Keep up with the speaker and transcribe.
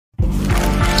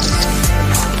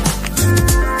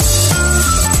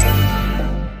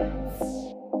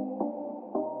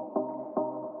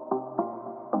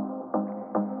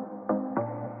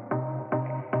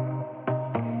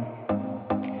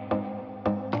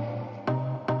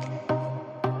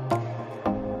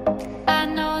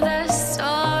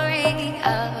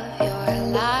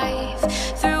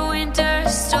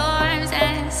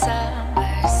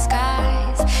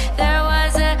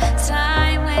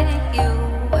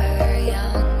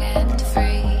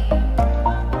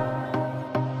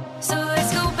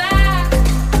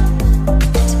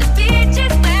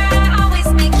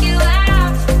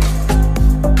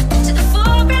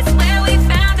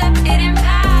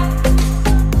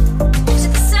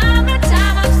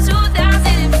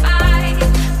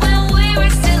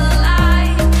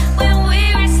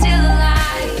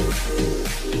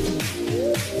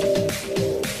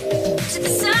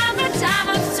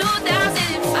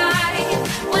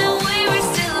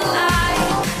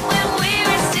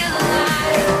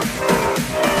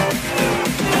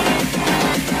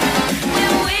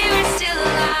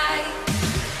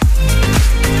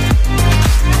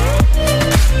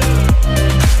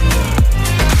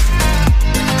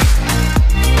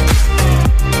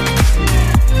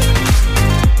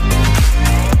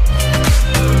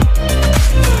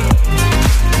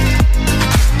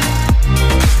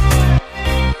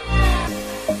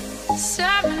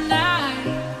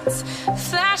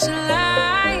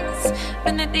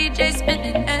DJ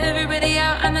spinning, everybody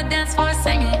out on the dance floor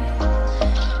singing.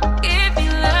 Give me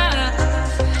love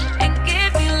and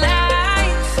give me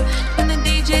life. When the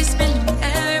DJ spinning,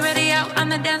 everybody out on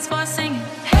the dance floor singing.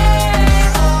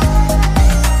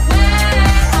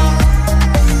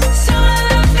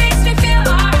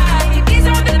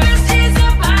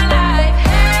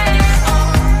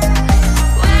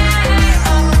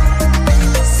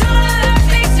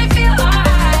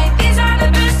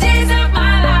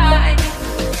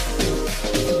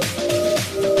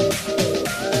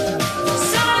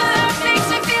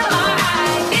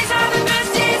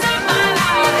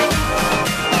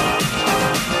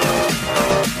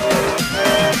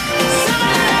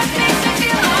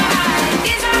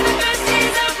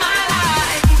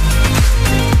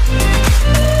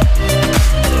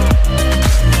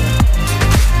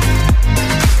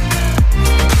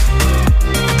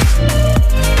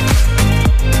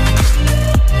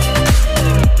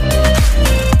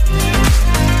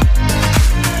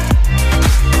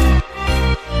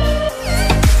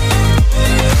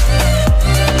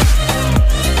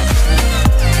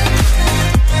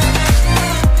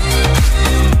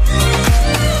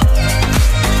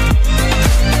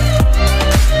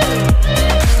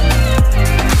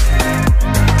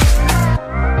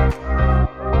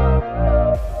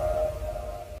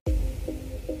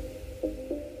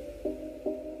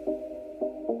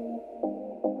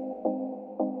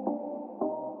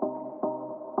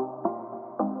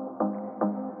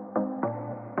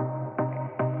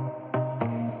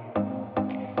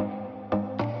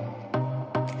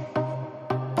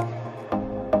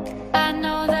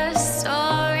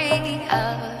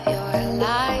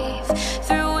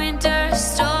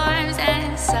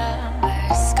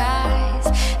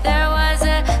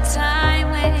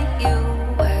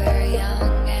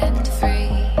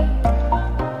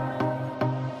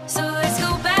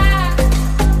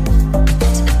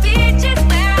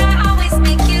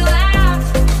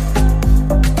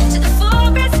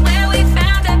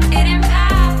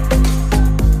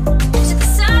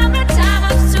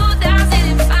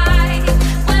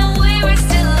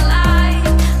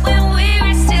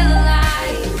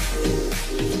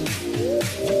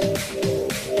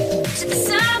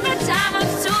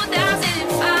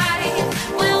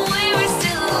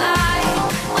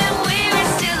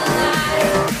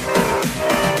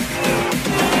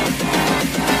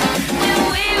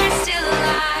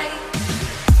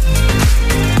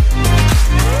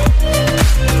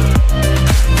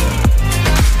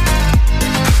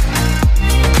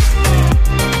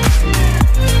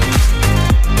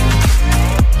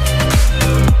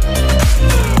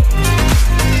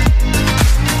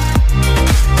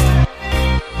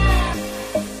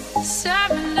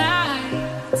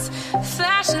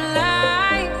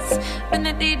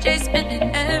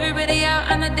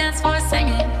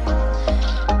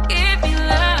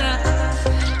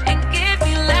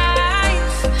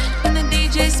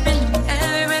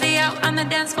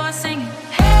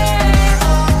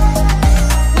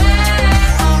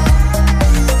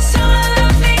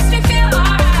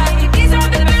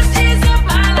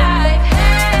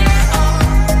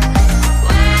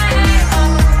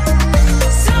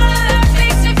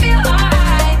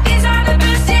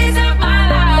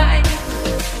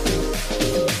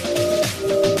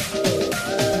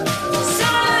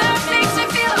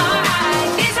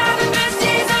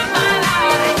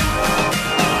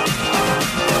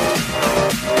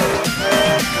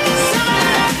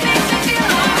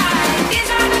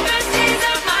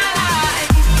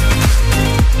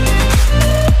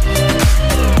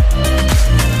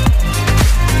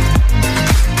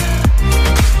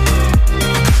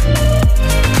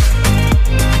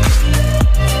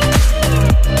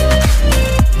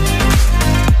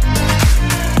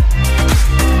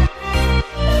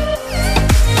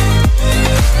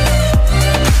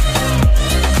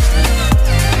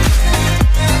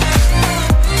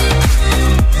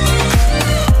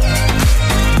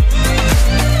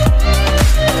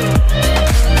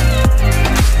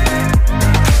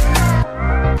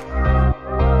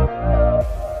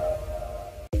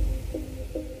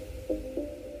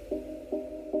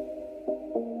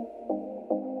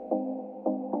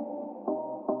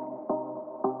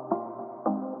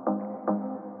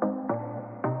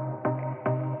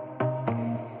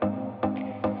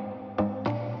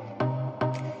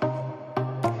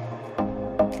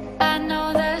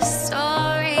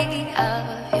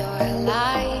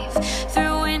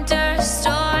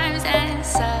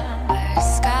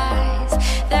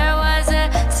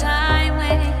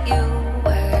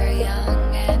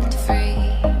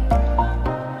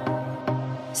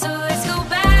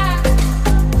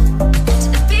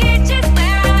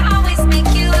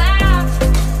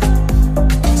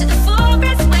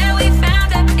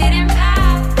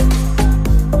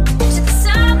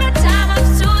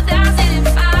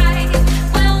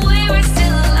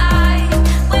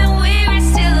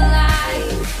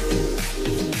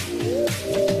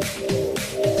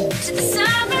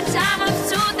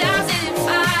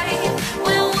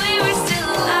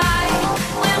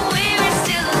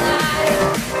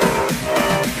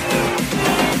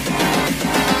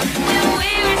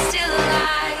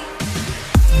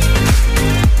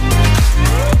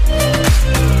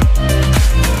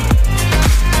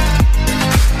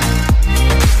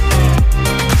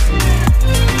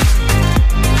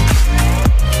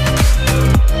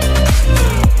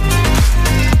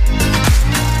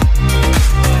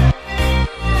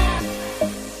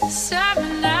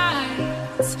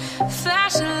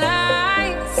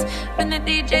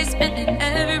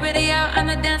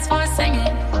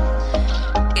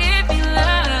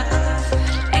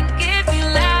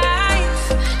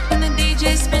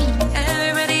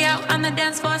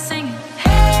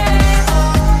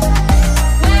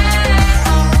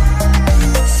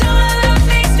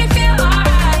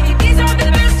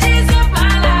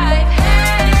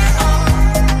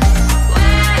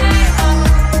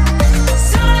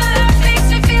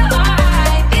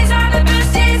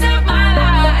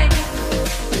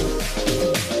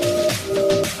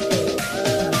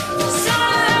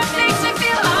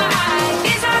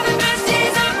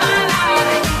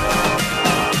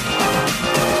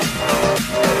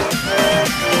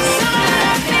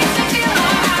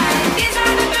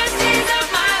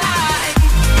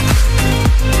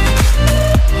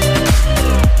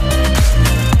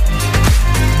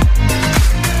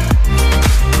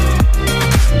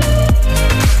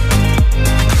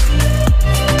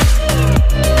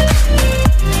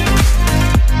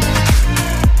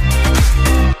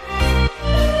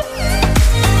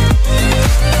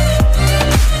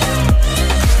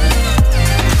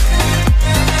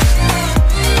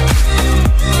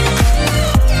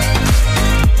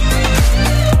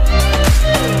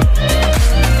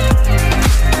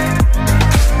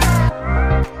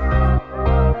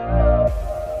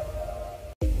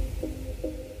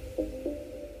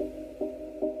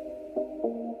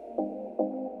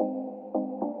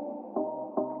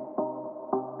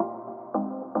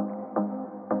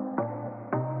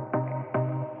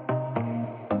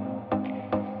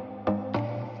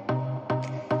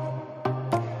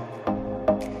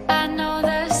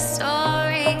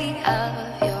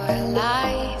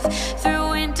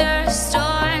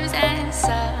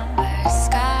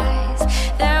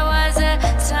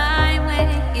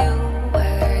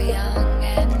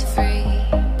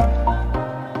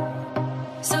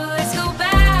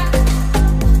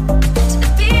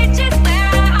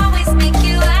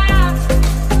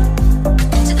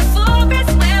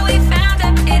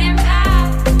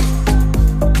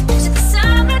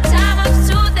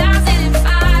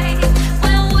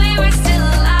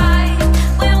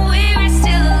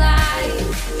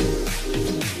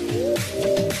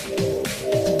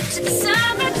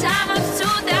 summertime of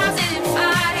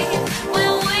 2005,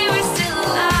 when we were still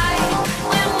alive,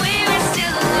 when we were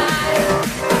still alive,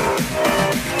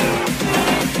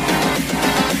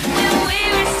 when we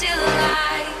were still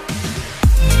alive.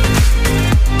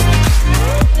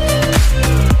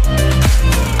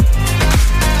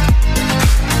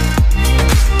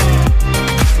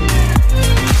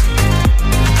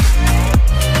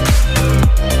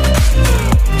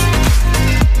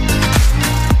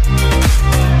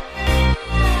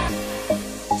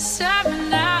 Summer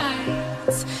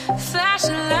nights,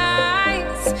 flashing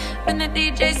lights, when the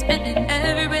DJ's spinning,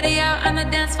 everybody out on the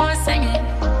dance floor singing.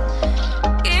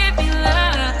 Give me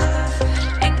love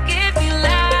and give me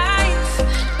life.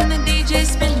 When the DJ's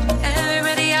spinning,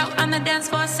 everybody out on the dance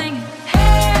floor singing.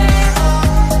 Hey, oh,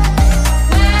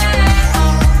 way,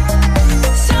 oh.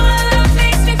 Summer love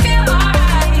makes me feel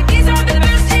alright. These are the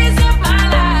best days of my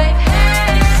life.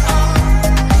 Hey, oh,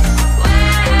 way,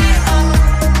 oh.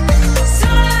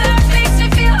 Summer love makes me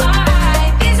feel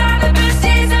alright. These are the best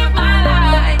days of my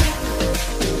life.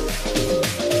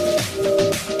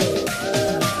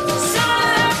 Summer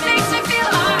love makes me feel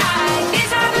alright.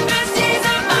 These are the best days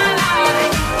of my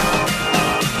life.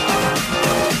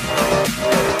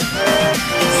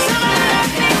 Summer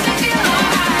love makes me feel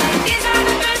alright. These are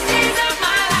the best days of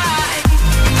my life.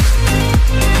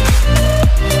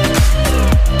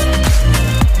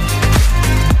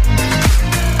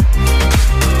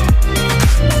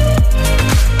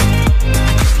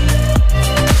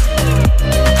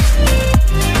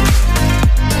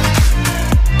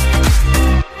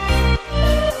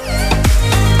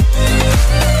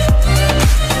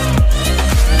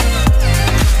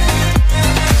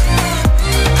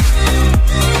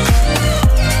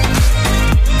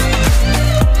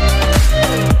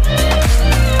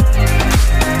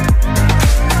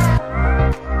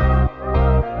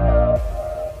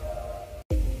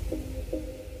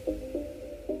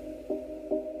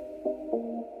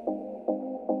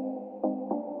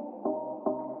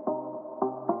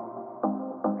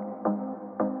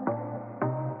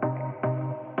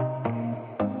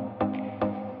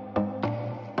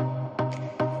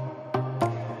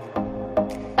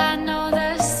 I know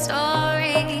the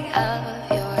story of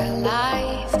your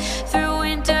life through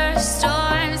winter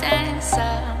storms and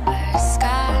summer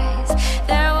skies.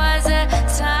 There was a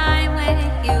time when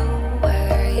you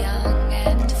were young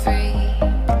and free.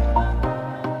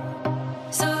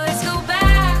 So let's go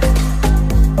back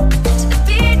to the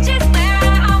beaches where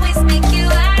I always make you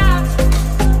laugh,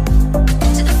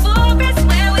 to the forests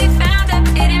where we found a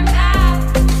hidden path,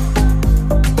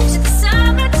 to the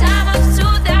summertime of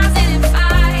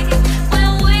 2005,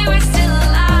 when we were still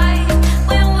alive,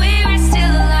 when we were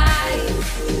still alive,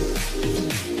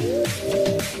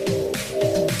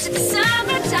 to the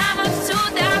summertime of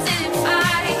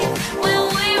 2005, when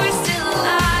we were still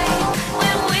alive,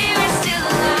 when we were still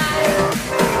alive,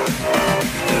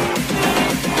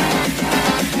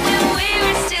 when we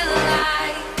were still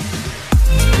alive.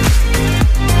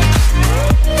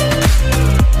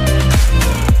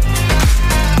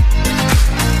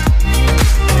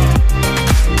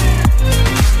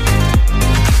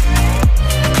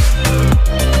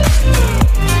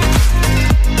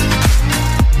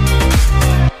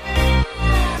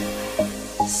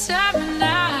 Summer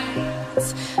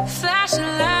nights,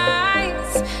 flashing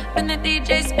lights, when the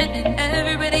DJ's spinning,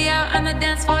 everybody out on the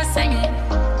dance floor singing.